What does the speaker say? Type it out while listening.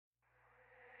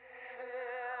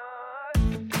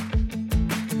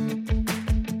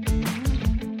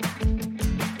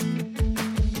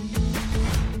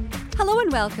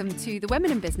and welcome to the Women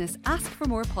in Business Ask for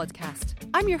More podcast.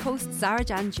 I'm your host, Zara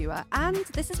Janjua, and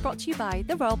this is brought to you by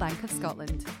the Royal Bank of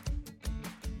Scotland.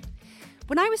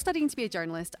 When I was studying to be a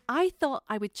journalist, I thought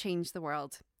I would change the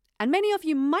world. And many of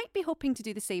you might be hoping to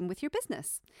do the same with your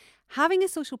business. Having a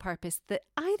social purpose that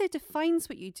either defines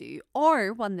what you do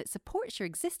or one that supports your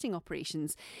existing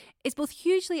operations is both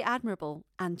hugely admirable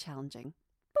and challenging.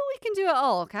 But we can do it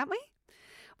all, can't we?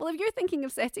 Well, if you're thinking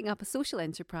of setting up a social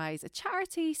enterprise, a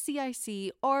charity,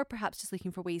 CIC, or perhaps just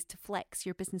looking for ways to flex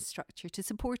your business structure to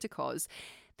support a cause,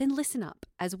 then listen up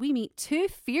as we meet two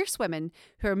fierce women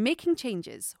who are making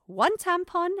changes, one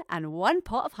tampon and one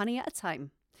pot of honey at a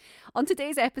time. On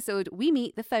today's episode, we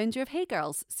meet the founder of Hey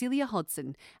Girls, Celia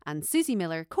Hodson, and Susie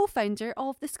Miller, co-founder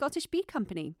of the Scottish Bee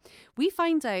Company. We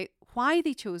find out why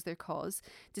they chose their cause,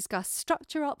 discuss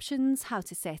structure options, how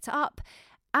to set it up,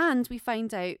 and we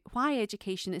find out why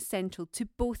education is central to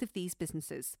both of these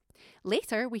businesses.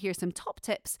 Later, we hear some top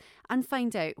tips and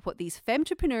find out what these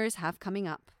femtrepreneurs have coming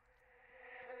up.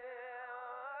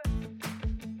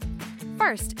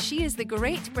 First, she is the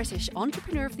Great British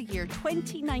Entrepreneur of the Year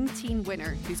 2019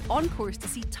 winner, who's on course to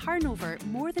see turnover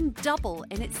more than double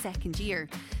in its second year,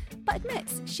 but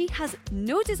admits she has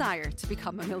no desire to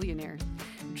become a millionaire.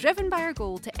 Driven by her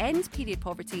goal to end period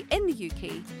poverty in the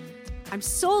UK, I'm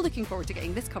so looking forward to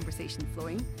getting this conversation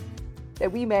flowing.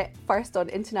 We met first on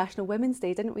International Women's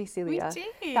Day, didn't we, Celia? We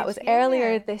did. That was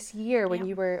earlier this year when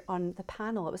you were on the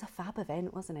panel. It was a fab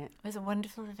event, wasn't it? It was a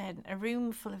wonderful event, a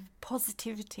room full of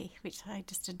positivity, which I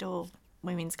just adore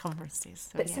women's conferences.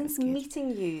 So, but since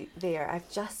meeting you there, I've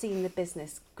just seen the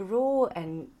business grow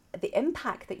and the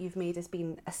impact that you've made has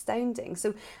been astounding.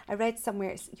 So I read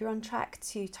somewhere you're on track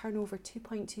to turn over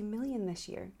 2.2 million this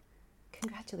year.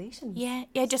 Congratulations. Yeah,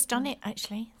 just done it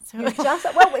actually. So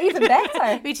Even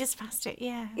better. We just passed it,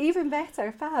 yeah. Even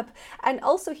better, fab. And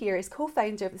also here is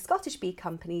co-founder of the Scottish Bee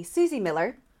Company, Susie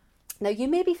Miller. Now, you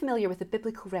may be familiar with the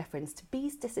biblical reference to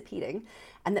bees disappearing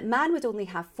and that man would only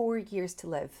have 4 years to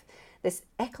live. This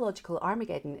ecological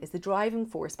Armageddon is the driving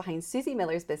force behind Susie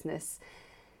Miller's business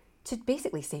to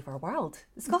basically save our world.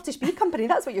 The Scottish Bee Company,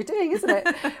 that's what you're doing, isn't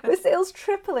it? With sales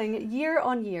tripling year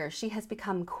on year, she has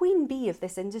become queen bee of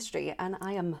this industry, and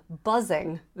I am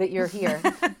buzzing that you're here.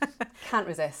 Can't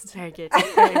resist. Very good.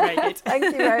 Very good. Thank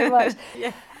you very much.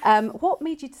 Yeah. What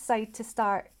made you decide to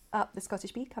start up the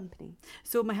Scottish Bee Company?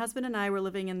 So my husband and I were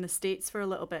living in the States for a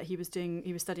little bit. He was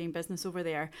studying business over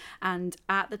there, and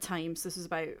at the time, so this was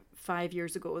about 5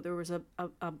 years ago, there was a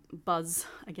buzz,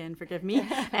 again, forgive me,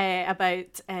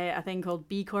 about a thing called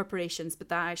B corporations, but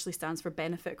that actually stands for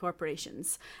benefit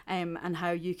corporations, and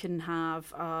how you can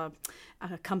have a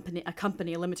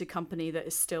limited company that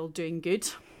is still doing good.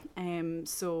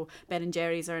 So Ben &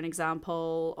 Jerry's are an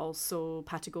example, also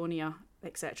Patagonia,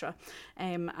 etc.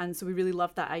 And so we really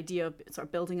loved that idea of sort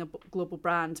of building a global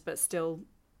brand, but still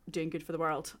doing good for the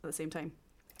world at the same time.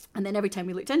 And then every time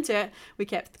we looked into it, we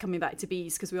kept coming back to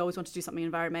bees because we always want to do something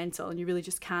environmental, and you really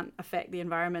just can't affect the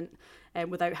environment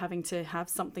without having to have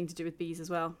something to do with bees as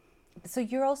well. So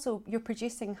you're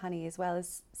producing honey as well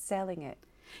as selling it?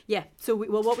 Yeah, so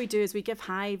what we do is we give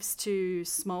hives to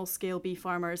small-scale bee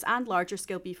farmers and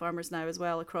larger-scale bee farmers now as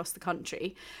well across the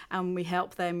country, and we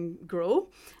help them grow,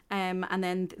 and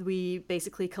then we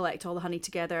basically collect all the honey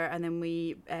together, and then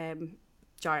we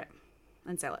jar it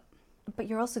and sell it. But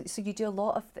you're also, so you do a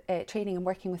lot of training and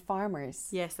working with farmers.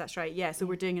 Yes, that's right. Yeah, so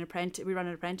we're doing we run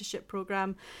an apprenticeship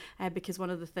program because one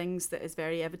of the things that is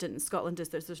very evident in Scotland is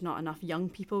there's not enough young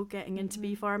people getting into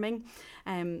bee farming.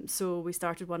 So we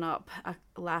started one up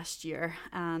last year,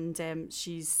 and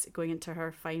she's going into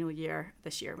her final year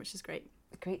this year, which is great.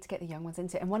 Great to get the young ones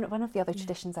into it. And one of the other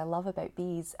traditions I love about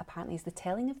bees apparently is the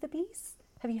telling of the bees.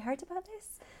 Have you heard about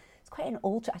this? Quite an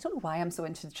old, I don't know why I'm so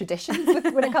into traditions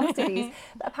when it comes to bees,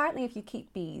 but apparently if you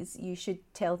keep bees, you should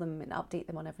tell them and update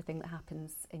them on everything that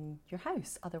happens in your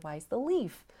house, otherwise they'll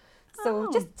leave.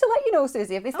 So just to let you know,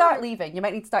 Susie, if they start leaving, you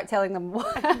might need to start telling them.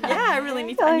 Yeah, I really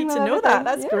need to know that.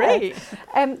 That's great.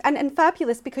 And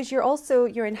fabulous, because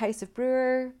you're in House of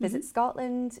Brewer, Visit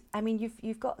Scotland. I mean,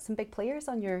 you've got some big players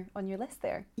on your list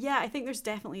there. Yeah, I think there's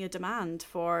definitely a demand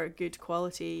for good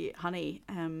quality honey,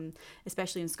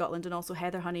 especially in Scotland, and also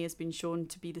heather honey has been shown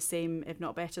to be the same, if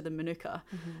not better, than Manuka.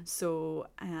 So,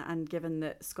 and given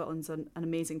that Scotland's an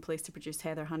amazing place to produce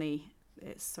heather honey,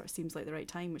 it sort of seems like the right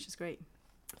time, which is great.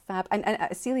 Fab. And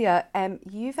Celia,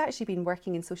 you've actually been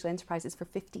working in social enterprises for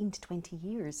 15 to 20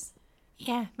 years.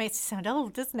 Yeah, makes you sound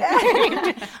old, doesn't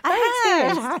it?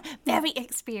 Very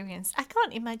experienced. I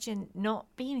can't imagine not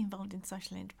being involved in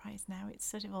social enterprise now. It's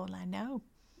sort of all I know.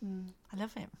 I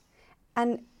love it.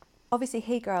 And obviously,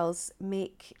 Hey Girls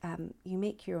make you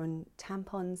make your own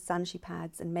tampons, sanitary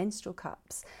pads, and menstrual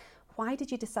cups. Why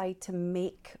did you decide to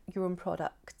make your own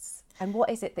products? And what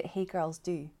is it that Hey Girls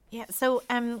do? Yeah, so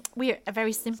we're a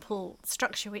very simple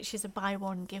structure, which is a buy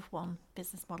one, give one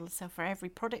business model. So for every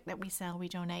product that we sell, we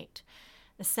donate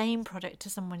the same product to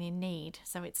someone in need.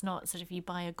 So it's not sort of you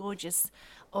buy a gorgeous,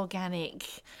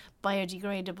 organic,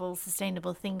 biodegradable,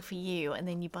 sustainable thing for you, and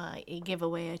then you give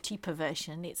away a cheaper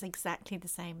version. It's exactly the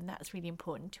same, and that's really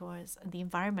important to us. And the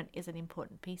environment is an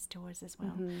important piece to us as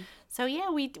well. Mm-hmm. So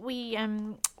yeah,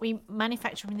 we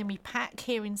manufacture and then we pack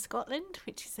here in Scotland,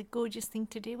 which is a gorgeous thing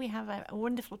to do. We have a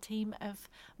wonderful team of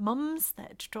mums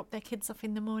that drop their kids off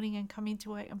in the morning and come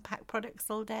into work and pack products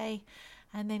all day,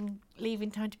 and then leave in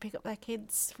time to pick up their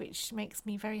kids, which makes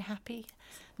me very happy,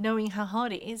 knowing how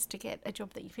hard it is to get a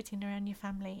job that you fit in around your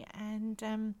family.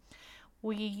 And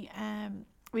we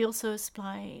also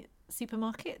supply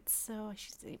supermarkets. So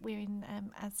we're in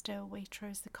Asda,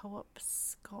 Waitrose, the Co-op,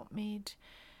 Scotmid,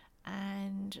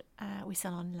 and we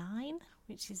sell online,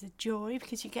 which is a joy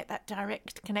because you get that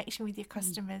direct connection with your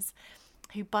customers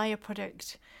who buy a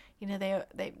product. You know,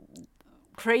 they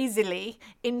crazily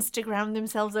Instagram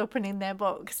themselves opening their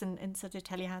box and sort of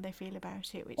tell you how they feel about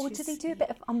it. Or do they do a bit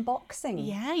of unboxing?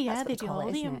 Yeah, they do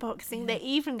all the unboxing. They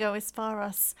even go as far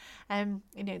as,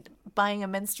 buying a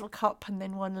menstrual cup, and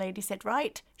then one lady said,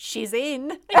 "Right, she's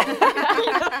in."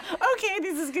 Okay,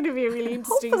 this is going to be a really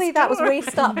interesting Hopefully that was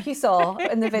waist up you saw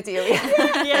in the video.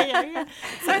 yeah.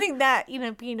 So I think that,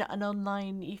 being an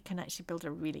online, you can actually build a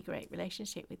really great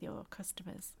relationship with your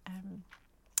customers.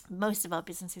 Most of our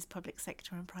business is public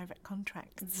sector and private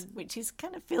contracts, which is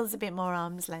kind of feels a bit more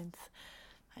arm's length.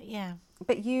 But yeah.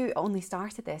 But you only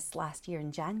started this last year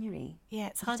in January. Yeah,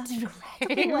 it's hard to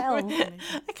incredibly well.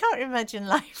 I can't imagine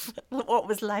what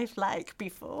was life like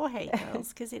before Hey Girls,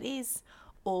 because it is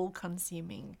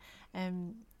all-consuming.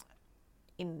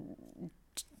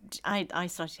 I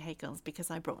started Hey Girls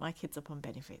because I brought my kids up on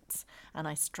benefits, and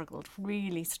I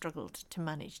really struggled to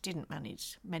manage. Didn't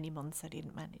manage many months. I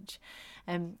didn't manage.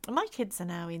 My kids are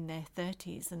now in their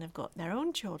 30s and have got their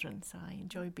own children, so I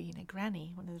enjoy being a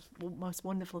granny. One of the most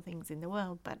wonderful things in the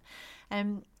world. But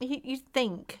you'd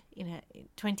think, in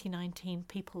 2019,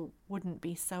 people wouldn't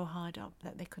be so hard up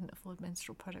that they couldn't afford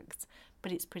menstrual products,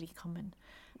 but it's pretty common.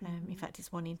 In fact,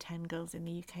 it's 1 in 10 girls in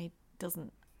the UK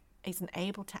isn't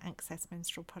able to access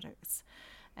menstrual products,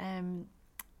 and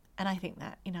I think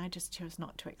that I just chose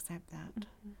not to accept that.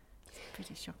 It's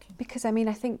pretty shocking. Because I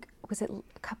think, was it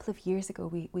a couple of years ago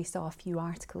we saw a few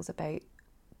articles about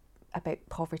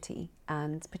poverty,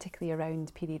 and particularly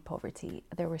around period poverty.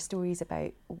 There were stories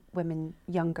about women,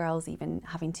 young girls even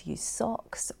having to use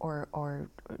socks or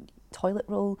toilet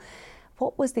roll.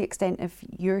 What was the extent of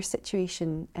your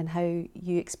situation and how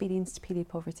you experienced period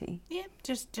poverty? Yeah,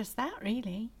 just that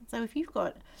really. So if you've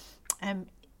got,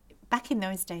 back in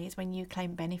those days when you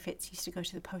claimed benefits, you used to go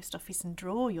to the post office and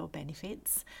draw your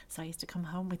benefits. So I used to come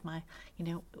home with my,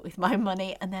 with my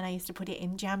money, and then I used to put it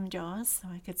in jam jars so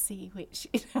I could see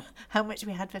how much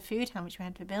we had for food, how much we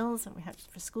had for bills, and we had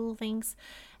for school things,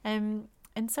 and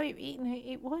so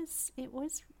it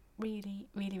was really,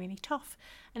 really, really tough.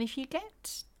 And if you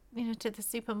get to the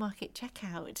supermarket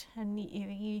checkout, and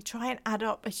you try and add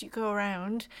up as you go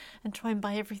around and try and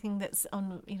buy everything that's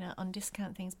on on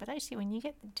discount things, but actually when you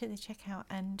get to the checkout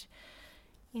and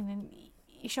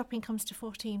your shopping comes to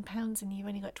 £14 and you've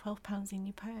only got £12 in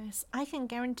your purse, I can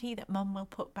guarantee that Mum will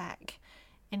put back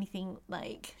anything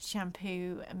like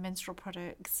shampoo and menstrual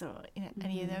products or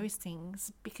any of those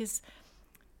things, because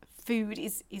food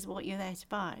is what you're there to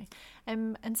buy,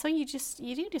 and so you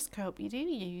do just cope. You do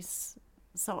use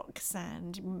socks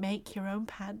and make your own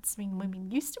pads. Women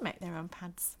used to make their own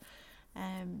pads,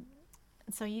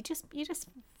 so you just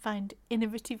find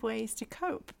innovative ways to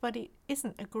cope, but it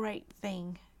isn't a great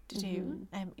thing to do.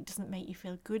 It doesn't make you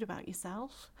feel good about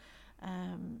yourself.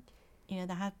 There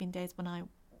have been days when I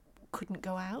couldn't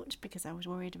go out because I was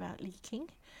worried about leaking,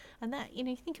 and that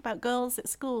you think about girls at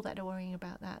school that are worrying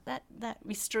about that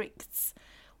restricts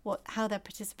how they're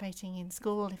participating in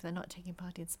school, if they're not taking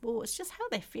part in sports, just how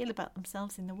they feel about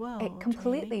themselves in the world. It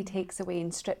completely takes away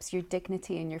and strips your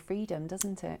dignity and your freedom,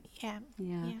 doesn't it? Yeah.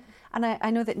 And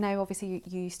I know that now, obviously,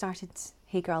 you started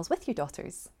Hey Girls with your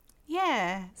daughters.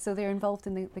 Yeah. So they're involved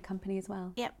in the company as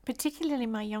well. Yeah, particularly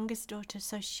my youngest daughter.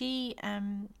 So she's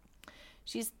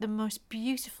the most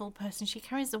beautiful person. She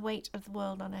carries the weight of the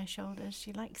world on her shoulders.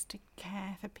 She likes to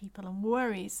care for people and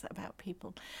worries about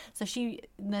people. So the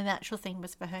natural thing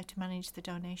was for her to manage the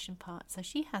donation part. So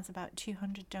she has about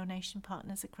 200 donation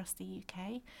partners across the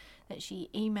UK that she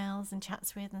emails and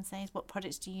chats with and says, what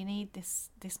products do you need this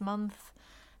month?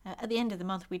 at the end of the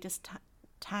month, we just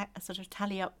sort of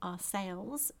tally up our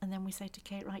sales, and then we say to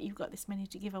Kate, right, you've got this money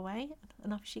to give away,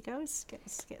 and off she goes,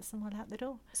 gets someone out the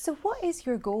door. So what is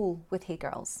your goal with Hey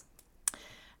Girls?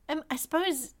 I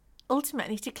suppose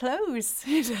ultimately to close.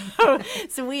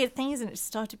 It's a weird thing, isn't it, to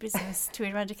start a business to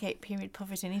eradicate period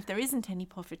poverty, and if there isn't any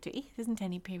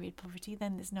period poverty,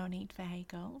 then there's no need for Hey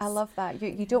Girls. I love that.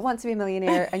 You don't want to be a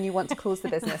millionaire and you want to close the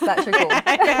business. That's your goal.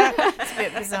 It's a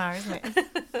bit bizarre, isn't it?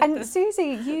 And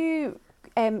Susie, you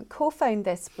co-found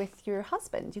this with your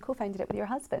husband. You co-founded it with your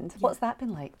husband. What's that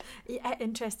been like? Yeah,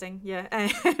 interesting. Yeah,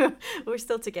 we're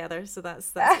still together, so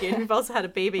that's good. We've also had a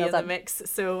baby in the mix.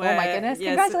 So oh my goodness!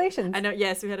 Congratulations! I know.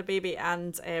 Yes, we had a baby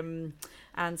and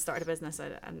started a business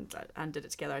and did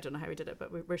it together. I don't know how we did it,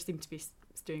 but we seem to be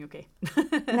doing okay.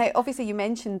 Now, obviously, you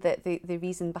mentioned that the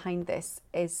reason behind this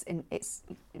is it's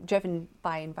driven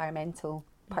by environmental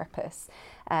purpose.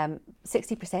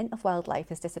 60% of wildlife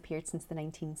has disappeared since the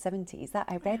 1970s.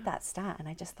 I read that stat and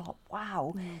I just thought,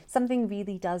 wow, something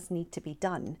really does need to be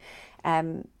done.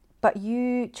 But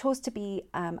you chose to be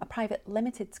a private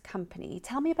limited company.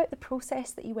 Tell me about the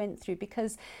process that you went through,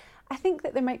 because I think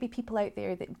that there might be people out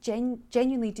there that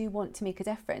genuinely do want to make a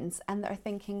difference and that are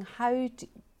thinking, how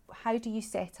do you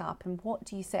set up and what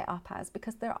do you set up as?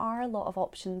 Because there are a lot of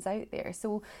options out there.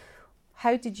 So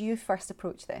how did you first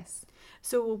approach this?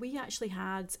 So we actually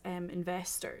had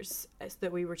investors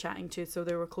that we were chatting to. So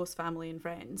they were close family and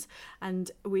friends, and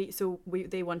we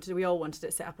all wanted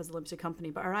it set up as a limited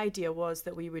company. But our idea was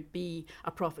that we would be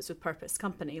a profits with purpose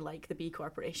company, like the B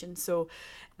Corporation. So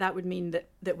that would mean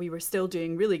that we were still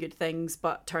doing really good things,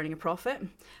 but turning a profit.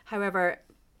 However,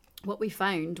 what we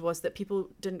found was that people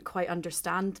didn't quite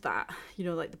understand that,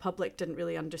 like the public didn't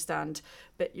really understand,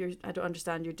 but I don't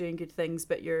understand, you're doing good things,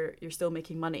 but you're still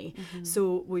making money. Mm-hmm.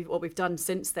 So what we've done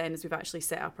since then is we've actually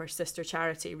set up our sister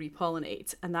charity,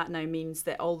 Repollinate, and that now means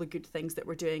that all the good things that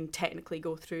we're doing technically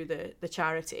go through the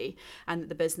charity, and that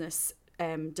the business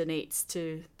donates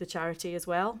to the charity as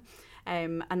well.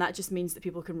 And that just means that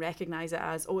people can recognise it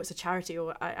as, oh, it's a charity,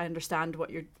 or I understand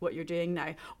what you're doing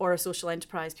now, or a social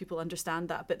enterprise. People understand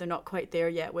that, but they're not quite there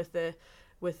yet with the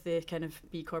kind of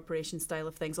B Corporation style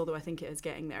of things, although I think it is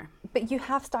getting there. But you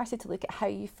have started to look at how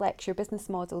you flex your business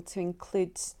model to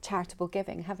include charitable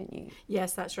giving, haven't you?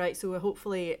 Yes, that's right. So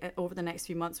hopefully over the next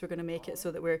few months we're going to make it so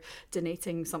that we're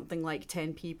donating something like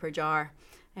 10p per jar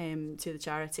to the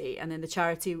charity, and then the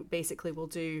charity basically will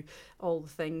do all the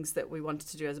things that we wanted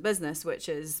to do as a business, which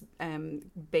is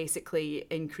basically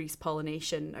increase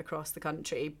pollination across the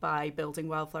country by building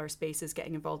wildflower spaces,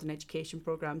 getting involved in education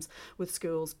programs with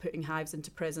schools, putting hives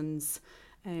into prisons,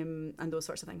 and those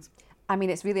sorts of things. I mean,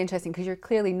 it's really interesting because you're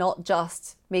clearly not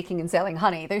just making and selling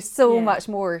honey. There's so much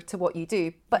more to what you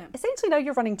do. But essentially now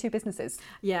you're running two businesses.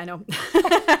 Yeah, I know.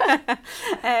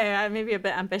 Maybe a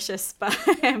bit ambitious, but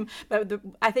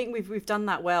I think we've done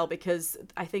that well, because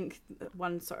I think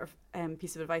one sort of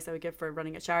piece of advice I would give for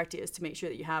running a charity is to make sure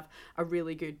that you have a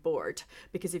really good board,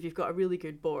 because if you've got a really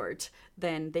good board,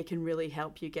 then they can really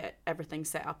help you get everything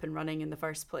set up and running in the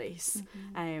first place.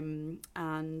 Mm-hmm.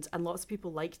 And lots of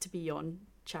people like to be on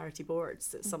charity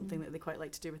boards. It's something that they quite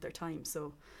like to do with their time,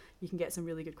 so you can get some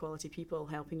really good quality people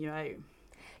helping you out.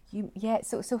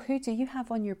 So who do you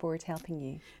have on your board helping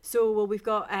you? So we've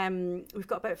got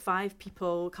about 5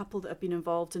 people, a couple that have been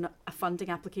involved in a funding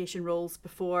application roles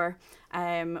before.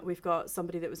 We've got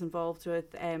somebody that was involved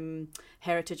with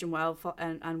heritage and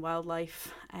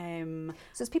wildlife. So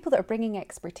it's people that are bringing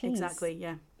expertise. Exactly.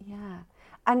 Yeah.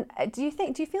 And do you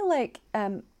feel like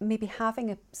maybe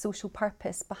having a social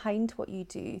purpose behind what you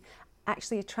do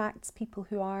actually attracts people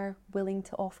who are willing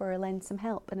to offer or lend some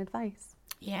help and advice?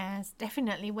 Yes,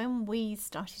 definitely. When we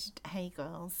started Hey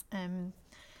Girls,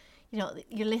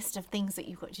 your list of things that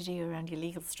you've got to do around your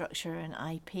legal structure and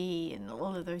IP and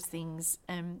all of those things,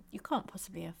 you can't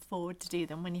possibly afford to do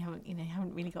them when you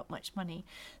haven't really got much money.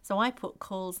 So I put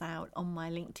calls out on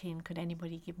my LinkedIn. Could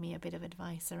anybody give me a bit of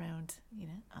advice around,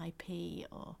 IP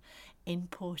or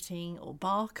importing or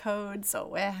barcodes or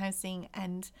warehousing?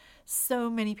 And so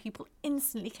many people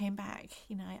instantly came back.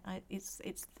 It's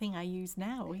the thing I use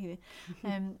now.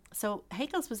 So Hey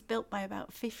Girls was built by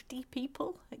about 50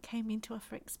 people that came in to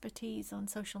offer expertise on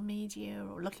social media,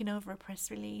 or looking over a press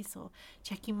release, or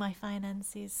checking my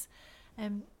finances.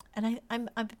 And I'm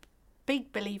a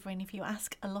big believer in, if you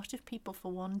ask a lot of people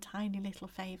for one tiny little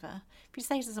favour, if you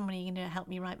say to somebody, help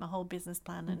me write my whole business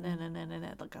plan, and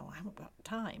they'll go, I haven't got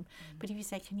time. But if you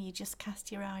say, can you just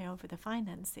cast your eye over the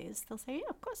finances, they'll say, yeah,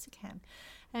 of course you can.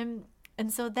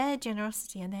 And so their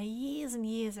generosity and their years and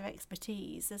years of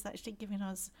expertise has actually given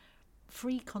us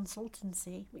free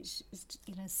consultancy, which is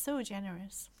so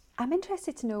generous. I'm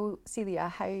interested to know, Celia,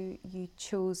 how you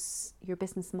chose your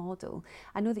business model.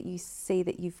 I know that you say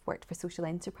that you've worked for social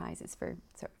enterprises for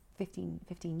sort of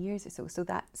 15 years or so, so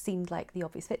that seemed like the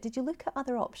obvious fit. Did you look at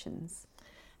other options?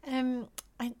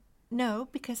 No,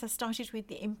 because I started with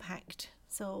the impact.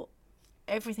 So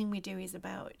everything we do is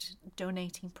about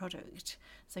donating product.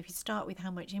 So if you start with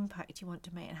how much impact you want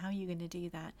to make and how you're going to do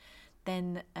that,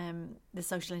 then the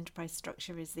social enterprise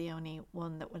structure is the only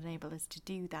one that will enable us to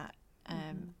do that.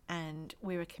 And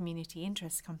we're a community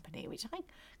interest company, which I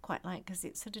quite like because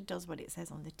it sort of does what it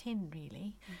says on the tin,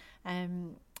 really.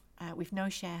 We've no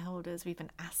shareholders, we've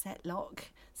an asset lock,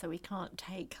 so we can't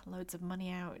take loads of money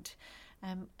out.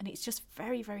 And it's just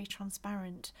very, very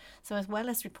transparent. So as well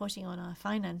as reporting on our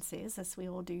finances, as we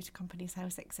all do to Companies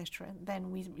House, etc.,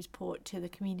 then we report to the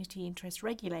community interest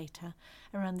regulator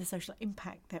around the social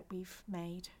impact that we've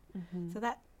made. So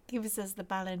that gives us the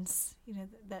balance,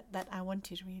 that I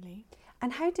wanted, really.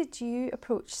 And how did you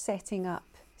approach setting up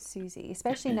Suzy,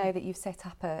 especially now that you've set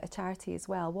up a charity as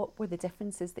well? What were the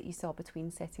differences that you saw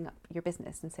between setting up your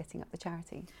business and setting up the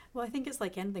charity? Well, I think it's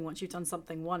like anything. Once you've done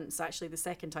something once, actually the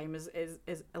second time is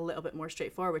a little bit more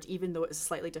straightforward, even though it's a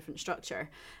slightly different structure.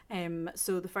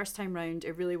 So the first time round,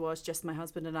 it really was just my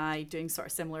husband and I doing sort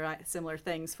of similar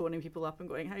things, phoning people up and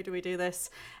going, how do we do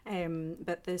this?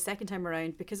 But the second time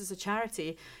around, because it's a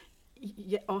charity,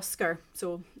 Oscar,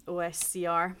 so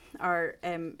OSCR, are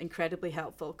incredibly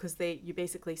helpful because you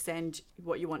basically send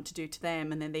what you want to do to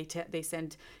them, and then they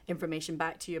send information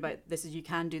back to you about you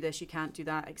can do this, you can't do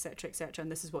that, etc.,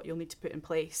 and this is what you'll need to put in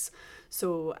place.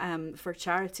 So for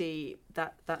charity,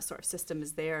 that sort of system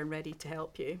is there and ready to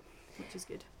help you, which is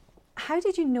good. How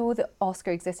did you know that Oscar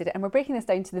existed? And we're breaking this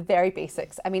down to the very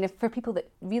basics. I mean, if for people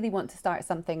that really want to start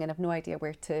something and have no idea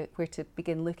where to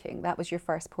begin looking, that was your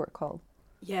first port call.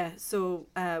 Yeah, so,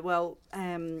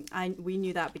 we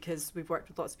knew that because we've worked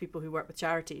with lots of people who work with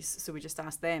charities, so we just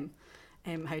asked them,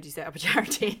 how do you set up a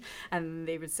charity? And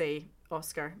they would say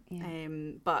Oscar. Yeah.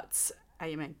 But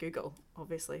I meant Google,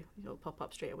 obviously, it'll pop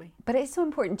up straight away. But it's so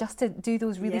important just to do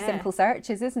those really simple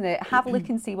searches, isn't it? Have a look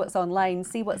and see what's online,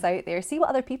 see what's out there, see what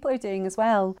other people are doing as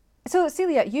well. So,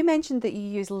 Celia, you mentioned that you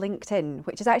use LinkedIn,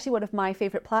 which is actually one of my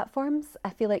favourite platforms. I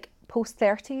feel like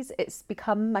post-30s, it's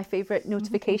become my favourite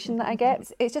notification that I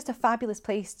get. It's just a fabulous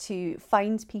place to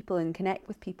find people and connect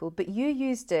with people. But you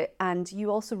used it and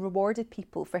you also rewarded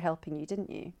people for helping you,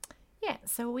 didn't you? Yeah,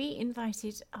 so we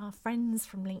invited our friends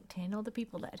from LinkedIn, all the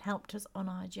people that had helped us on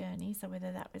our journey. So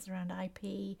whether that was around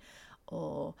IP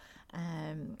or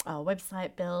our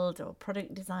website build or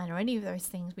product design or any of those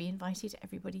things, we invited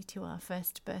everybody to our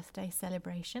first birthday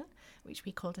celebration, which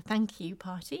we called a thank you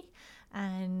party.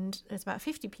 And there's about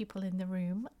 50 people in the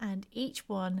room, and each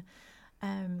one,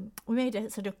 we made a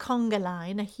sort of conga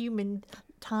line, a human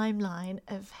timeline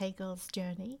of Hegel's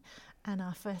journey. And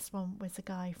our first one was a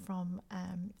guy from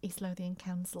East Lothian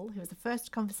Council, who was the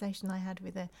first conversation I had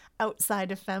with an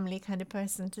outsider family kind of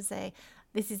person to say,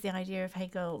 this is the idea of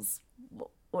Hegel's,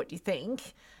 what do you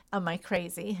think? Am I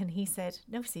crazy? And he said,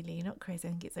 no, Celia, you're not crazy.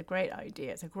 I think it's a great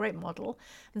idea. It's a great model.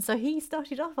 And so he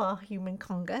started off our human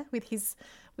conga with his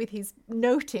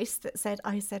notice that said,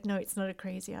 I said, no, it's not a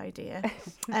crazy idea.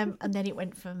 And then it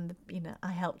went from,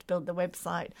 I helped build the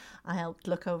website. I helped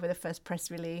look over the first press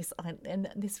release. And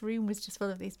this room was just full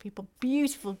of these people,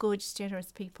 beautiful, gorgeous,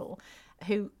 generous people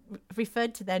who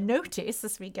referred to their notice,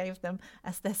 as we gave them,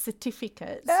 as their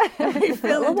certificates.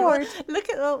 Look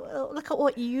at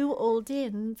what you all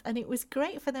did. And it was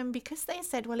great for them because they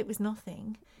said, well, it was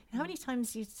nothing. How many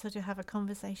times you sort of have a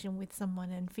conversation with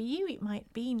someone and for you it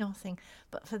might be nothing,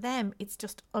 but for them it's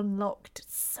just unlocked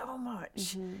so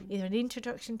much. Either an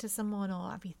introduction to someone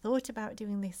or have you thought about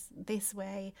doing this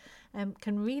way,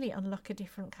 can really unlock a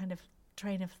different kind of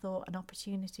train of thought and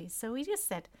opportunities. So we just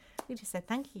said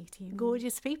thank you to you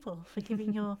gorgeous people for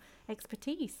giving your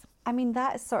expertise. I mean,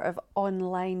 that's sort of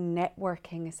online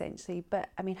networking essentially, but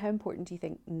I mean, how important do you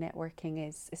think networking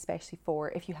is, especially for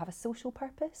if you have a social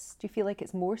purpose? Do you feel like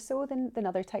it's more so than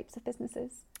other types of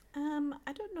businesses?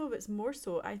 I don't know if it's more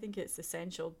so. I think it's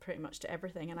essential pretty much to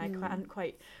everything, and I hadn't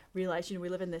quite realised, we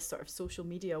live in this sort of social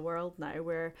media world now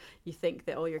where you think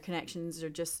that all your connections are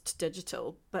just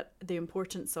digital, but the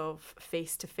importance of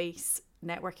face-to-face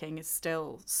networking is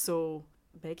still so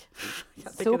big.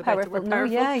 So powerful. No,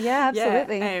 yeah,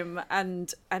 absolutely. Yeah,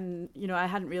 and I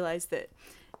hadn't realised that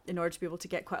in order to be able to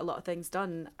get quite a lot of things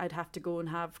done, I'd have to go and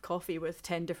have coffee with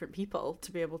 10 different people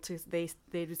to be able to, they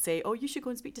would say, oh, you should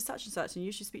go and speak to such and such, and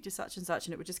you should speak to such and such,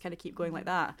 and it would just kind of keep going like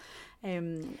that.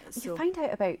 You find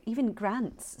out about even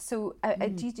grants. So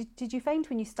did you find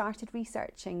when you started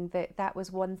researching that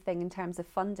was one thing in terms of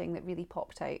funding that really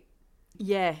popped out?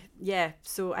 Yeah.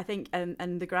 So I think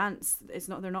and the grants,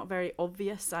 they're not very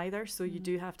obvious either. So you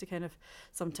do have to kind of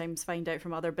sometimes find out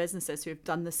from other businesses who've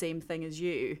done the same thing as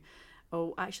you.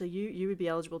 Oh, actually, you would be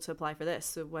eligible to apply for this.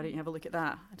 So why don't you have a look at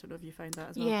that? I don't know if you found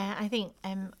that as well. Yeah, I think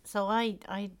so.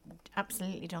 I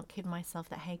absolutely don't kid myself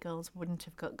that Hey Girls wouldn't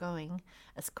have got going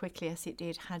as quickly as it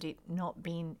did had it not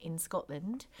been in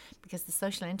Scotland, because the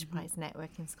social enterprise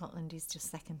network in Scotland is just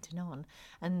second to none.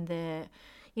 And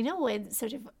when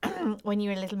sort of when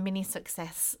you're a little mini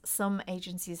success, some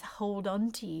agencies hold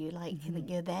on to you like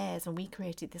you're theirs, and we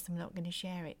created this, I'm not going to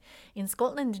share it. In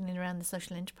Scotland and around the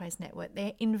social enterprise network,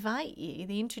 they invite you,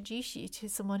 they introduce you to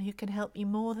someone who can help you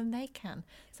more than they can.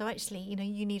 So actually,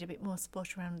 you need a bit more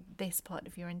support around this part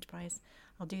of your enterprise.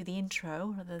 I'll do the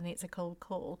intro rather than it's a cold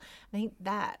call. I think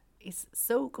that is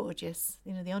so gorgeous.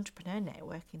 The entrepreneur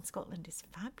network in Scotland is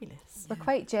fabulous. We're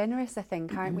quite generous, I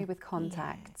think, aren't we, with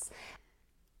contacts? Yeah.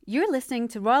 You're listening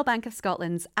to Royal Bank of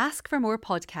Scotland's Ask for More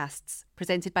podcasts,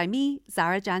 presented by me,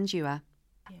 Zara Janjua.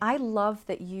 Yeah. I love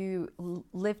that you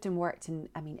lived and worked in,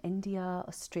 India,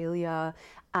 Australia,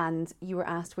 and you were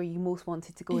asked where you most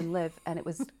wanted to go and live, and it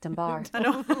was Dunbar. I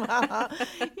know.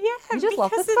 Yeah, you just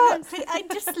love the spots. I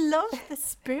just love the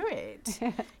spirit.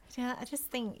 Yeah, I just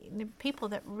think people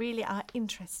that really are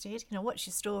interested, what's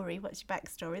your story, what's your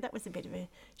backstory? That was a bit of a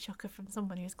shocker from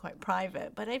someone who's quite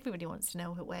private, but everybody wants to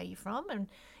know where you're from. And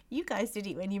you guys did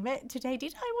it when you met today.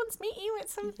 Did I once meet you at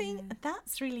something? Yeah.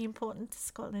 That's really important to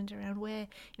Scotland, around where,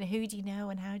 who do you know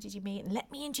and how did you meet? And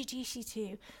let me introduce you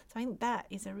to. So I think that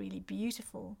is a really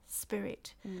beautiful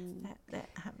spirit that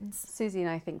happens. Susie and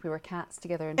I think we were cats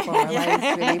together in former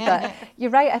lives, really. But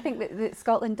you're right. I think that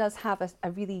Scotland does have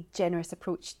a really generous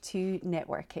approach to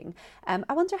networking.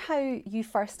 I wonder how you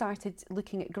first started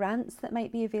looking at grants that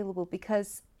might be available,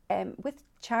 because with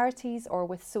charities or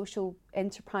with social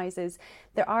enterprises,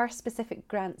 there are specific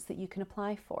grants that you can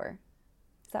apply for.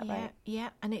 Is that right? Yeah,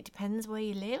 and it depends where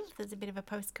you live. There's a bit of a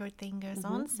postcode thing goes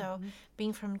on. So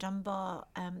being from Dunbar,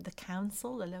 the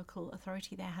council, the local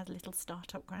authority there, has little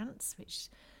startup grants, which,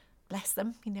 bless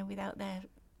them, without their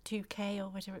 2K or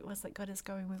whatever it was that got us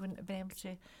going, we wouldn't have been able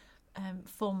to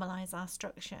formalise our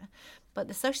structure. But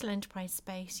the social enterprise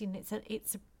space,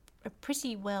 it's a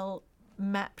pretty well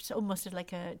mapped, almost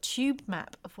like a tube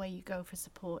map of where you go for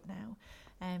support now.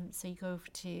 So you go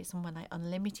to someone like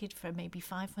Unlimited for maybe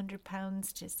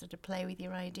 £500 to sort of play with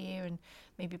your idea and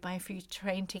maybe buy a few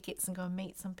train tickets and go and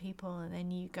meet some people. And then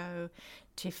you go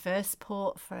to First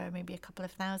Port for maybe a couple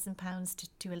of £1,000 to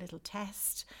do a little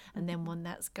test. And then when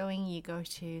that's going, you go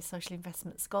to Social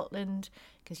Investment Scotland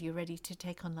because you're ready to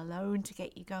take on a loan to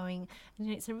get you going. And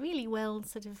it's a really well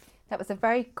sort of... That was a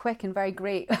very quick and very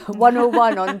great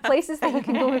 101 on places that you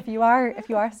can go if you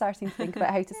are starting to think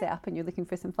about how to set up and you're looking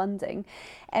for some funding.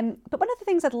 But one of the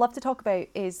things I'd love to talk about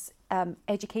is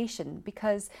education,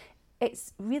 because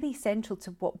it's really central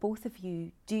to what both of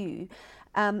you do.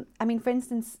 For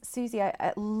instance, Susie,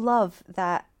 I love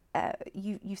that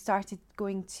you started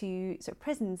going to sort of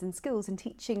prisons and schools and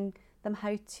teaching them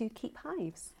how to keep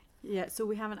hives. Yeah, so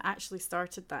we haven't actually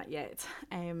started that yet.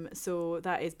 So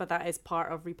that is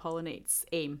part of Repollinate's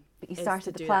aim. But you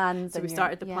started the plans. So we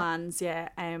started the plans. Yeah.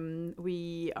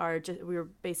 We're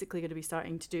basically going to be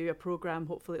starting to do a program.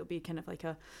 Hopefully, it'll be kind of like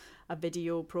a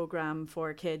video program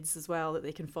for kids as well, that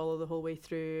they can follow the whole way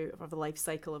through of the life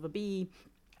cycle of a bee.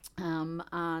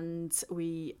 And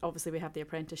we have the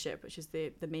apprenticeship, which is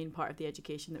the main part of the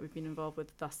education that we've been involved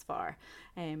with thus far.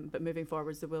 But moving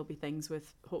forwards, there will be things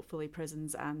with hopefully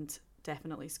prisons and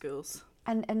definitely schools.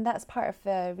 And that's part of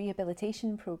the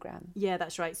rehabilitation programme? Yeah,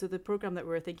 that's right. So the programme that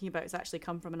we're thinking about has actually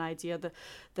come from an idea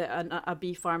that a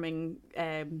bee farming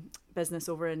business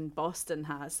over in Boston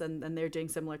has, and they're doing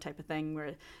similar type of thing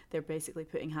where they're basically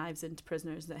putting hives into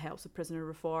prisoners that helps with prisoner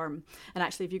reform. And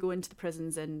actually, if you go into the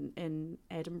prisons in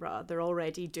Edinburgh, they're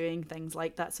already doing things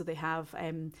like that. So they have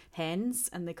hens,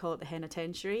 and they call it the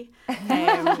henitentiary,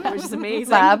 which is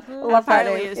amazing. Fab. Love that.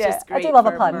 It's just great I do love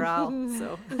for a pun. morale.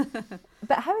 So.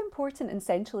 But how important and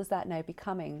central is that now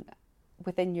becoming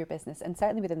within your business and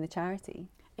certainly within the charity?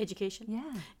 Education.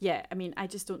 Yeah. I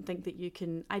just don't think that you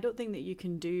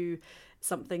can do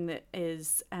something that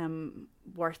is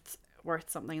worth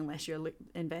something unless you're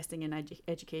investing in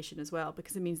education as well,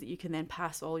 because it means that you can then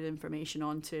pass all your information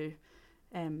on to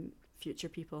future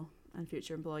people and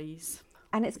future employees.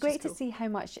 And it's great to see how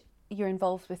much you're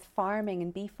involved with farming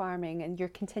and bee farming, and you're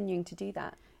continuing to do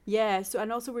that. Yeah, so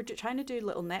and also we're trying to do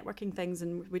little networking things,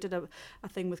 and we did a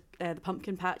thing with the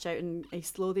pumpkin patch out in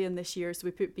East Lothian this year. So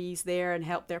we put bees there and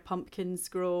helped their pumpkins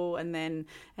grow, and then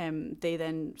they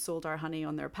then sold our honey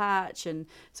on their patch. And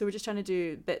so we're just trying to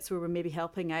do bits where we're maybe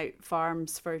helping out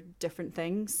farms for different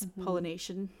things,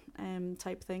 pollination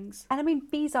type things. And I mean,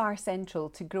 bees are central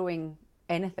to growing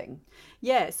anything.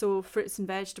 Yeah, so fruits and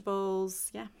vegetables,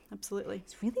 yeah, absolutely.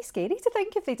 It's really scary to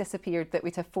think if they disappeared that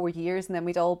we'd have 4 years and then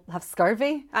we'd all have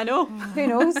scurvy. I know. Who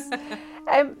knows?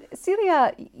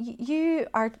 Celia, you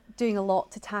are doing a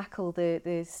lot to tackle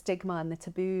the stigma and the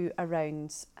taboo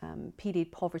around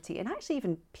period poverty, and actually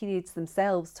even periods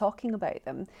themselves, talking about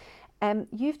them.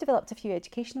 You've developed a few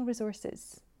educational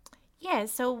resources. Yeah,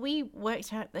 so we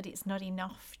worked out that it's not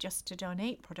enough just to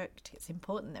donate product. It's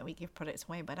important that we give products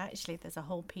away, but actually there's a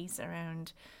whole piece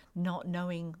around not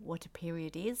knowing what a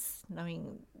period is, not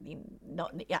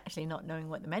knowing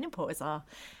what the menopause are.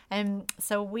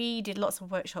 So we did lots of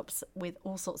workshops with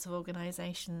all sorts of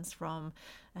organisations, from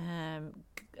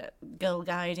Girl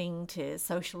Guiding to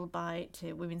Social Bite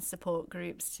to women's support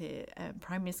groups to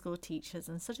primary school teachers,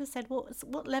 and sort of said,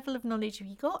 what level of knowledge have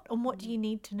you got, and what do you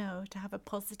need to know to have a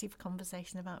positive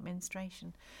conversation about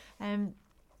menstruation? And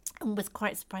was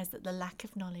quite surprised at the lack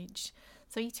of knowledge.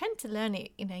 So you tend to learn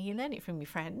it, you learn it from your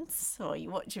friends or you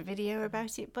watch a video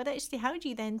about it, but actually how do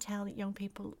you then tell young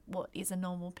people what is a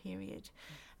normal period?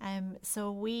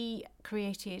 So we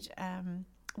created,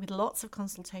 with lots of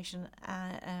consultation,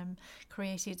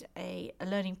 created a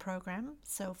learning program.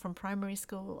 So from primary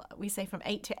school, we say from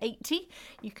 8 to 80,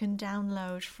 you can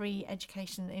download free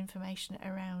education information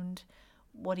around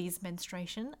what is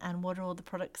menstruation and what are all the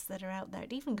products that are out there.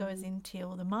 It even goes into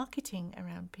all the marketing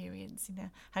around periods.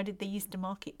 How did they used to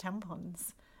market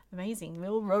tampons? Amazing. We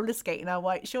all roller skate in our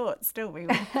white shorts, don't we?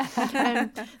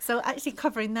 So actually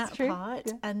covering that part,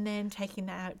 yeah. And then taking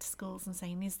that out to schools and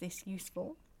saying, is this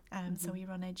useful? So we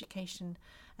run education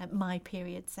my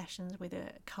period sessions with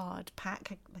a card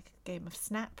pack, like a game of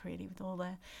Snap, really, with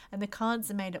and the cards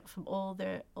are made up from all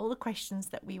the questions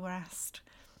that we were asked.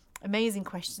 Amazing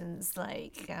questions,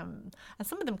 like, and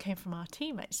some of them came from our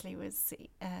team, actually. Was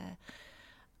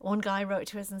one guy wrote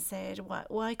to us and said,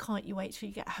 why can't you wait till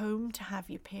you get home to have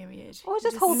your period? Oh,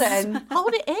 just hold it in.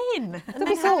 Hold it in. Don't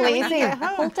be so lazy.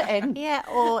 Hold it in. Yeah,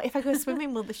 or if I go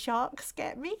swimming, will the sharks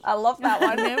get me? I love that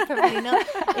one. No, probably not.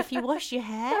 If you wash your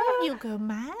hair, you'll go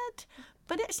mad.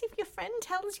 But actually, if your friend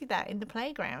tells you that in the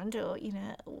playground or,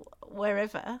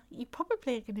 wherever, you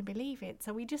probably are going to believe it.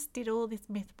 So we just did all this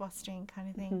myth-busting kind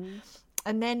of thing. Mm-hmm.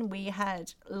 And then we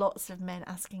had lots of men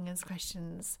asking us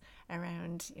questions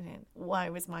around, why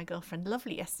was my girlfriend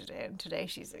lovely yesterday and today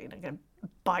she's, going to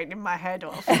bite my head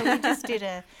off. So we just did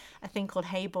a thing called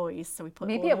Hey Boys. So we put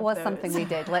maybe it was something we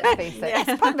did. Let's face it.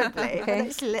 Yes, probably.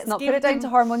 Okay. Let's not put it down to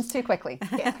hormones too quickly.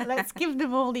 Yeah, let's give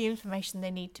them all the information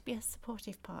they need to be a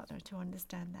supportive partner to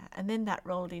understand that. And then that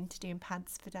rolled into doing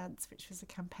Pads for Dads, which was a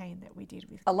campaign that we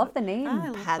did with. I love the name.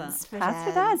 Pads for Dads. Pads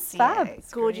for Dads. Fab. Yeah,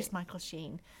 gorgeous great. Michael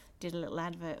Sheen did a little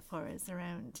advert for us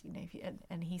around,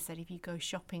 and he said, if you go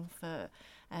shopping for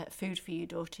food for your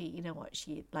daughter, you know what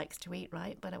she likes to eat,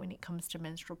 right? But when it comes to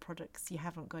menstrual products, you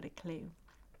haven't got a clue.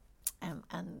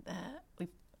 We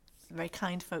very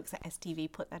kind folks at STV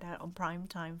put that out on prime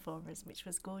time for us, which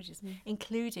was gorgeous,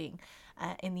 including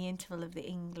in the interval of the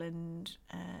England,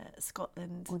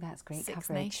 Scotland, that's great Six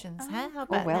coverage. Nations. How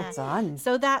about well that? Done.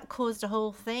 So that caused a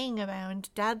whole thing around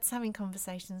dads having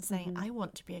conversations saying, I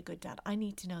want to be a good dad. I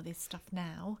need to know this stuff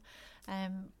now.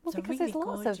 Well, so because really there's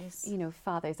lots gorgeous. of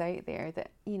fathers out there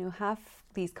that have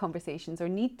these conversations or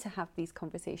need to have these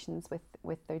conversations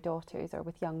with their daughters or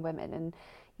with young women, and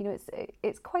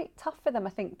it's quite tough for them, I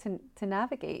think, to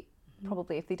navigate,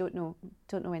 probably, if they don't know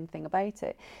anything about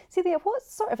it. Celia, what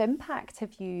sort of impact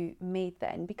have you made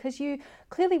then? Because you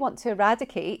clearly want to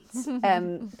eradicate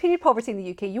period poverty in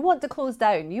the UK. You want to close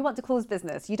down. You want to close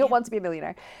business. You don't want to be a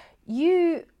millionaire.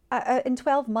 You in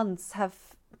 12 months have.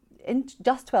 In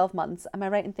just 12 months, am I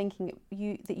right in thinking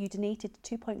that you donated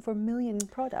 2.4 million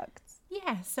products?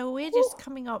 Yeah, so we're just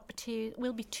coming up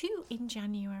we'll be 2 in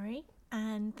January,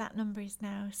 and that number is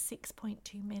now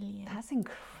 6.2 million. That's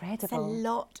incredible. It's a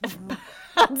lot of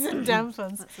pads and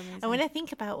tampons. And when I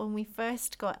think about when we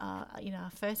first got our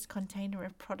first container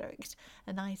of product,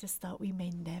 and I just thought we may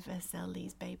never sell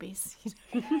these babies,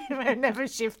 we'll never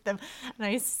shift them. And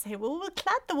I used to say, well, we'll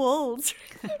clad the walls,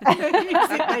 use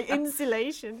it like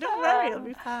insulation. Don't worry, it'll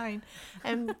be fine.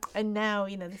 And now,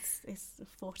 this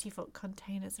 40-foot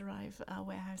containers arrive at our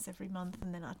warehouse every month,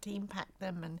 and then our team pack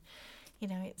them, and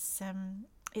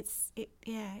it's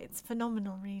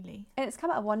phenomenal, really. And it's come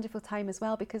at a wonderful time as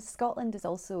well, because Scotland is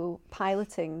also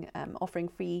piloting offering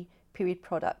free period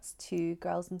products to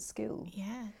girls in school.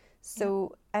 Yeah.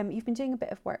 So you've been doing a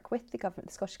bit of work with the government,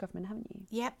 the Scottish Government, haven't you?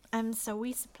 Yep. So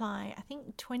we supply, I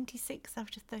think, 26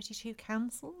 out of 32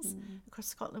 councils across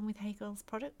Scotland with Hey Girls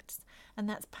products. And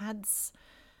that's pads,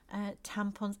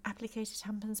 tampons, applicator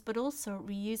tampons, but also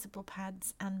reusable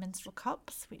pads and menstrual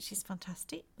cups, which is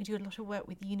fantastic. We do a lot of work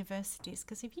with universities,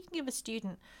 because if you can give a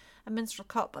student a menstrual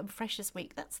cup on Freshers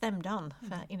Week, that's them done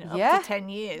for up to 10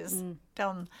 years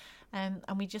done. And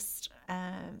we just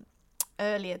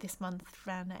earlier this month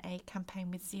ran a campaign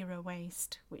with Zero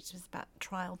Waste, which was about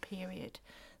trial period.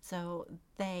 So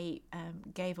they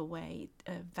gave away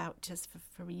vouchers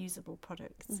for reusable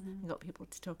products and got people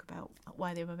to talk about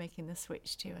why they were making the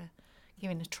switch to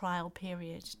giving a trial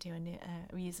period to a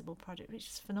reusable product, which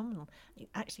is phenomenal. It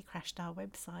actually crashed our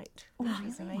website. Which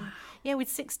is amazing. Yeah,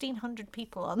 with 1,600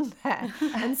 people on there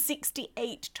and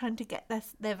 68 trying to get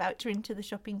their voucher into the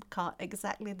shopping cart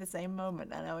exactly at the same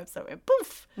moment, and our website went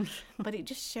poof. But it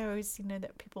just shows,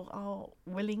 that people are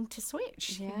willing to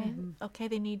switch. Yeah. Okay,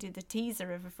 they needed a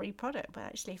teaser of a free product, but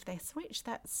actually if they switch,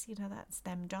 that's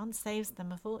them done, saves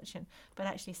them a fortune, but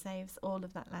actually saves all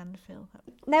of that landfill.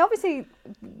 Now, obviously,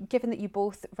 given that you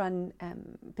both run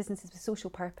businesses with social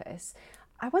purpose,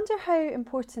 I wonder how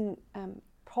important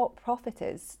profit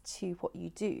is to what you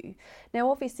do. Now,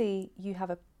 obviously, you have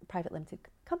a private limited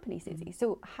company, Susie.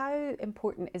 So how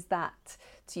important is that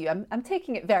to you? I'm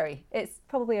taking it it's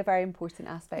probably a very important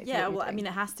aspect. Yeah, well, I mean,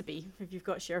 it has to be. If you've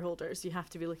got shareholders, you have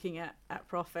to be looking at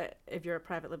profit if you're a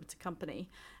private limited company.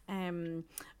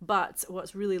 But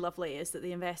what's really lovely is that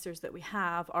the investors that we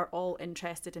have are all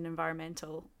interested in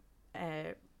environmental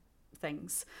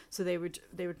things, so they would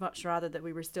much rather that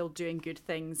we were still doing good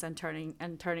things and turning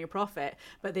a profit,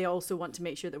 but they also want to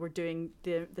make sure that we're doing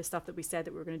the stuff that we said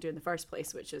that we were going to do in the first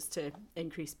place, which is to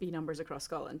increase bee numbers across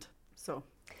Scotland. So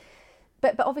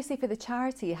but obviously for the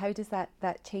charity, how does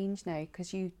that change now,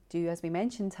 because you do, as we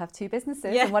mentioned, have two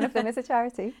businesses and one of them is a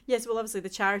charity? Yes, well, obviously the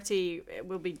charity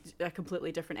will be a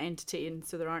completely different entity, and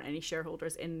so there aren't any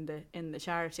shareholders in the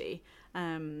charity.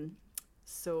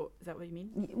 So is that what you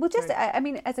mean? Well, just, I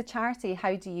mean, as a charity,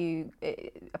 how do you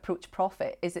approach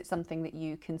profit? Is it something that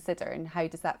you consider, and how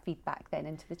does that feed back then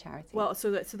into the charity? Well,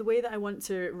 so the way that I want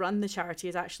to run the charity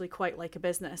is actually quite like a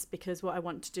business, because what I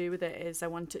want to do with it is I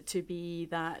want it to be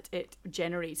that it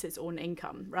generates its own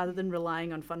income rather than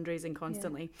relying on fundraising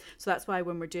constantly. Yeah. So that's why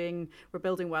when we're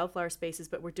building wildflower spaces,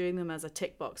 but we're doing them as a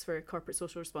tick box for corporate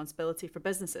social responsibility for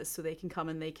businesses, so they can come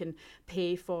and they can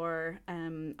pay for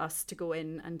us to go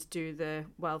in and do the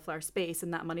wildflower space,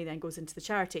 and that money then goes into the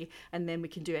charity, and then we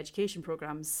can do education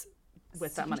programs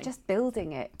with that money. You're just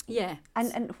building it. Yeah.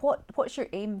 And what's your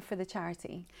aim for the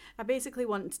charity? I basically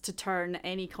want to turn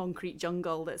any concrete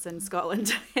jungle that's in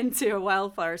Scotland into a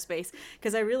wildflower space,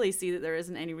 because I really see that there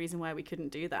isn't any reason why we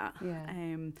couldn't do that.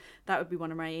 Yeah. That would be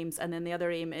one of my aims. And then the other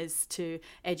aim is to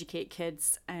educate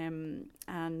kids and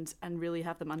really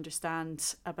have them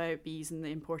understand about bees and the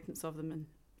importance of them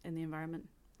in the environment.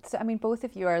 So, I mean, both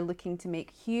of you are looking to make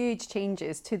huge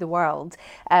changes to the world.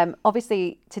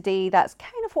 Obviously, today, that's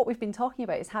kind of what we've been talking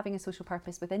about, is having a social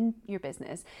purpose within your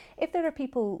business. If there are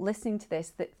people listening to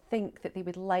this that think that they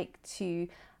would like to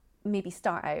maybe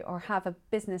start out or have a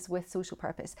business with social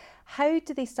purpose, how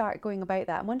do they start going about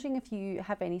that? I'm wondering if you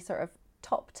have any sort of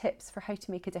top tips for how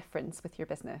to make a difference with your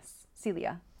business.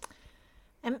 Celia?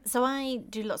 So I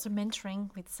do lots of mentoring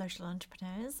with social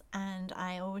entrepreneurs, and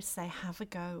I always say, have a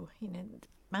go.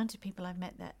 Amount of people I've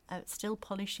met that are still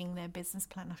polishing their business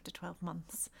plan after 12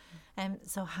 months.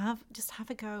 So have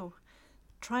a go.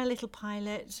 Try a little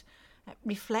pilot,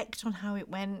 reflect on how it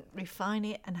went, refine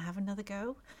it, and have another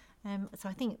go. So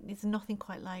I think there's nothing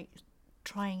quite like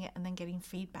trying it and then getting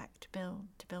feedback to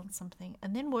build something,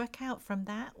 and then work out from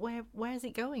that where is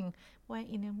it going? Where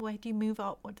do you move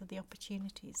up? What are the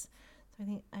opportunities? So I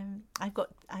think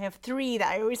I have three that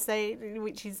I always say,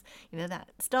 which is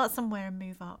that start somewhere and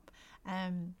move up.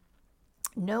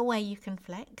 Know where you can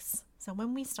flex. So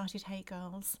when we started Hey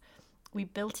Girls, we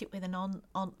built it with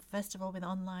first of all with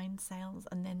online sales,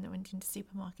 and then went into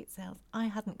supermarket sales. I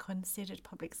hadn't considered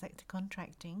public sector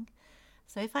contracting.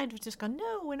 So if I'd just gone,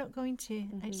 no, we're not going to,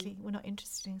 actually, we're not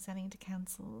interested in selling to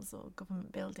councils or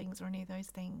government buildings or any of those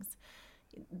things,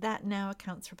 that now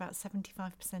accounts for about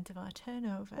 75% of our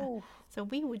turnover. Oh. So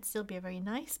we would still be a very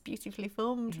nice, beautifully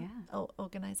formed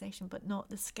organisation, but not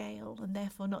the scale, and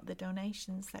therefore not the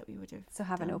donations that we would have. So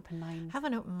have an open mind. Have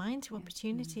an open mind to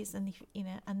opportunities, and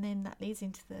and then that leads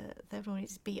into the third one,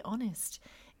 is be honest.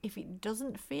 If it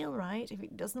doesn't feel right, if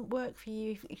it doesn't work for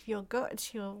you, if your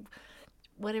gut, your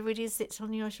whatever it is sits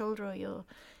on your shoulder, or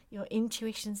your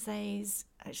intuition says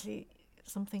actually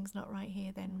something's not right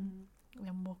here, then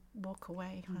and walk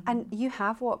away. And you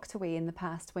have walked away in the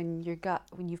past when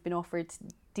you've been offered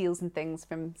deals and things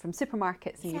from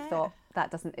supermarkets, and you've thought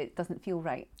it doesn't feel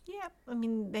right. Yeah, I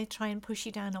mean, they try and push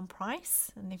you down on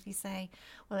price, and if you say,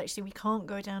 well, actually we can't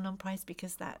go down on price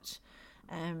because that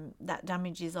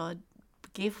damages our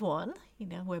give one,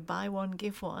 we're buy one,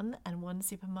 give one, and one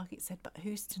supermarket said, but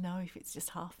who's to know if it's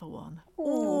just half for one?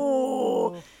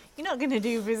 Oh, you're not going to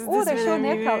do business. Oh, they're showing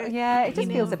their product. Yeah, it just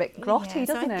feels a bit grotty,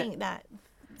 doesn't it? So I think that,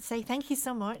 say thank you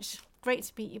so much, great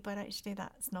to meet you, but actually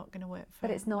that's not going to work for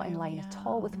But it's not in line at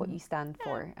all with what you stand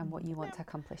for and what you want to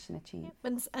accomplish and achieve.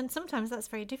 Yeah. And sometimes that's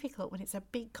very difficult when it's a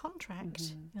big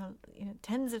contract,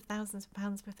 tens of thousands of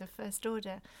pounds worth of first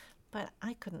order. But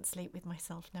I couldn't sleep with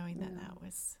myself knowing that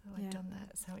I'd done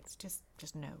that. So it's just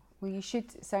no. Well, you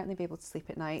should certainly be able to sleep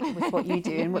at night with what you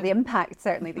do and what the impact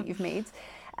certainly that you've made.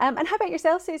 And how about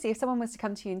yourself, Susie? If someone was to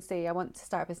come to you and say, I want to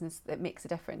start a business that makes a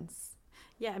difference.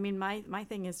 Yeah, I mean, my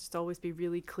thing is just always be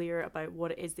really clear about what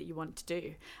it is that you want to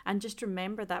do. And just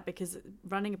remember that, because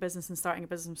running a business and starting a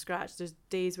business from scratch, there's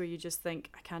days where you just think,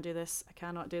 I can't do this, I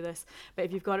cannot do this. But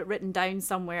if you've got it written down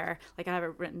somewhere, like I have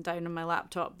it written down on my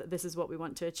laptop, that this is what we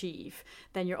want to achieve,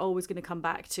 then you're always going to come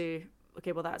back to,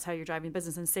 okay, well, that's how you're driving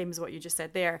business. And same as what you just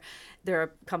said there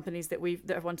are companies that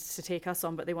have wanted to take us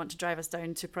on, but they want to drive us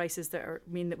down to prices that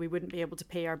mean that we wouldn't be able to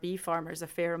pay our bee farmers a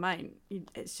fair amount.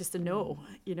 It's just a no,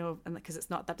 and because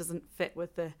that doesn't fit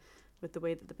with the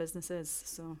way that the business is.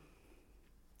 So,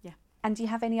 yeah. And do you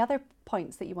have any other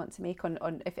points that you want to make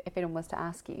on if anyone was to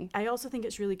ask you? I also think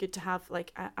it's really good to have,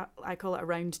 like, I call it a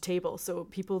round table. So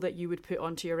people that you would put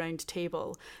onto your round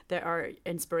table that are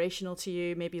inspirational to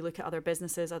you, maybe look at other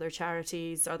businesses, other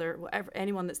charities,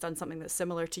 anyone that's done something that's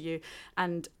similar to you,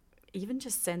 and even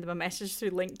just send them a message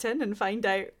through LinkedIn and find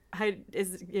out how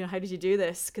did you do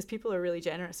this? Because people are really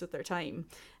generous with their time.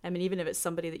 I mean, even if it's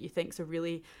somebody that you think's a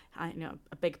really,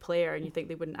 a big player and you think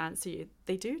they wouldn't answer you,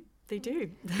 they do. They do.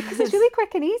 Because it's really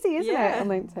quick and easy, isn't it, on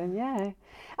LinkedIn? Yeah.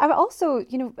 I would also,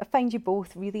 I find you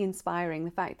both really inspiring.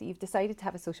 The fact that you've decided to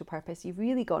have a social purpose, you've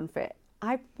really gone for it.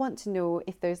 I want to know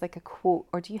if there's like a quote,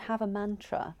 or do you have a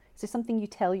mantra? Is there something you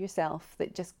tell yourself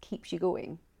that just keeps you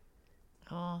going?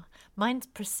 Oh, mine's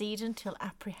proceed until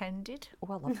apprehended.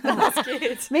 Oh, I love that. That's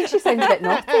good. Makes you sound a bit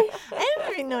naughty. I'm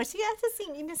very naughty. I have to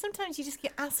think, sometimes you just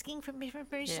get asking for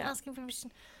permission, asking for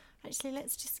permission. Actually,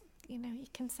 let's just, you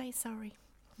can say sorry.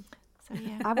 So,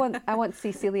 yeah. I want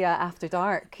Cecilia After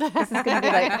Dark. This is going to be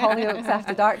like Hollyoaks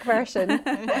After Dark version.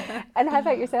 And how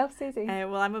about yourself, Susie?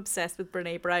 Well, I'm obsessed with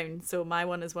Brene Brown. So my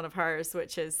one is one of hers,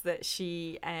 which is that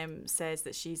she says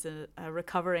that she's a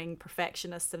recovering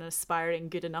perfectionist and an aspiring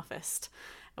good enoughist,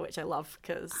 which I love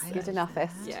because... Good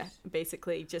enoughist. Yeah,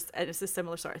 basically it's a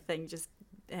similar sort of thing. Just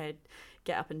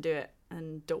get up and do it.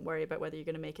 And don't worry about whether you're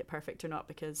going to make it perfect or not,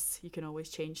 because you can always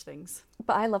change things.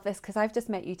 But I love this because I've just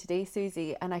met you today,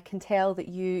 Susie, and I can tell that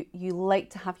you like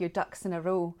to have your ducks in a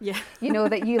row. Yeah.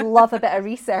 That you love a bit of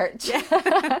research.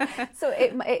 Yeah. So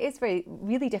it is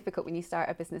really difficult when you start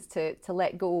a business to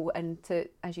let go and to,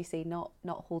 as you say, not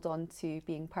hold on to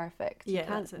being perfect. You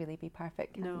can't really be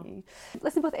perfect, can you?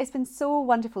 Listen, both, it's been so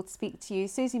wonderful to speak to you.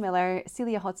 Susie Miller,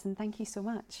 Celia Hodson, thank you so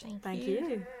much. Thank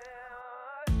you.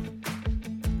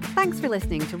 Thanks for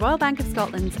listening to Royal Bank of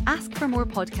Scotland's Ask for More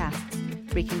podcasts,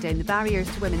 breaking down the barriers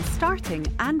to women starting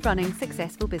and running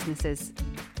successful businesses.